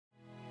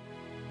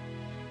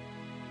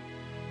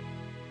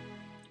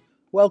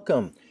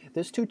Welcome.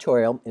 This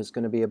tutorial is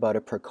going to be about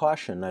a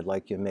precaution I'd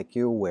like to make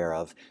you aware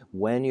of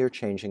when you're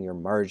changing your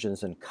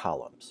margins and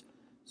columns.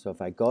 So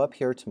if I go up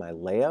here to my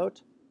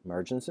layout,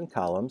 margins and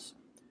columns,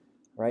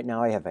 right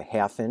now I have a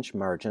 1/2 inch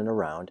margin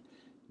around.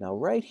 Now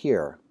right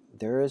here,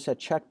 there is a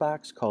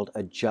checkbox called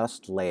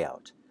Adjust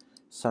Layout.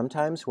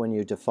 Sometimes when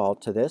you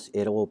default to this,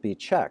 it will be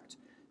checked.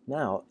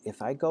 Now,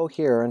 if I go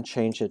here and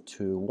change it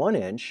to 1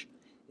 inch,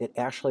 it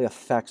actually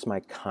affects my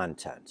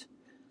content.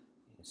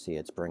 You see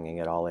it's bringing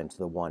it all into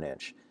the 1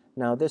 inch.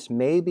 Now this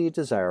may be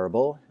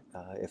desirable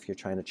if you're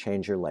trying to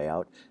change your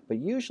layout, but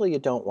usually you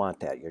don't want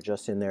that. You're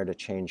just in there to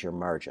change your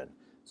margin.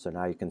 So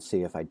now you can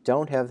see if I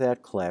don't have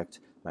that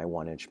clicked, my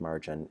 1 inch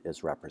margin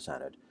is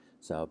represented.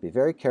 So be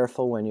very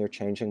careful when you're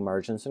changing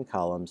margins and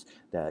columns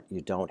that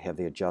you don't have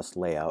the Adjust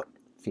Layout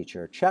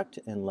feature checked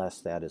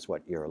unless that is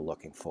what you're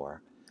looking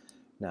for.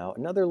 Now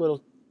another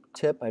little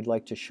tip I'd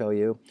like to show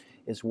you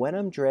is when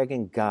I'm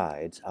dragging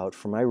guides out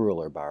from my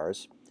ruler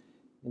bars,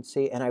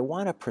 and I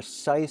want a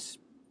precise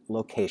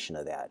location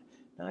of that.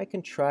 Now I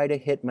can try to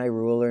hit my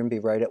ruler and be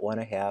right at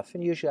 1/2,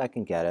 and usually I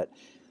can get it.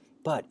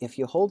 But if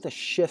you hold the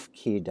Shift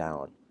key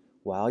down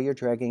while you're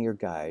dragging your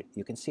guide,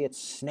 you can see it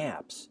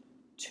snaps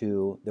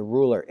to the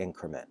ruler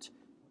increment.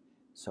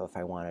 So if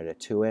I wanted a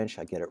 2 inch,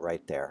 I get it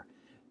right there.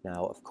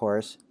 Now, of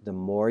course, the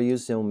more you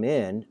zoom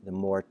in, the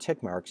more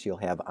tick marks you'll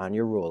have on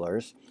your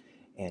rulers,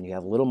 and you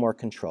have a little more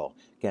control.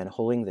 Again,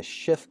 holding the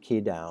Shift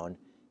key down,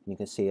 you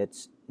can see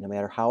it's, no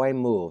matter how I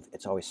move,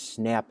 it's always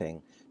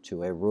snapping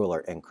to a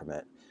ruler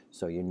increment.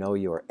 So you know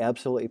you are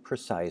absolutely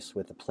precise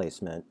with the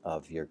placement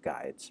of your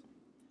guides.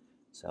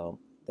 So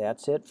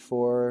that's it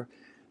for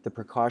the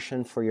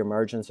precaution for your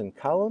margins and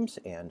columns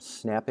and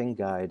snapping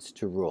guides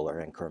to ruler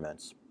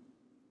increments.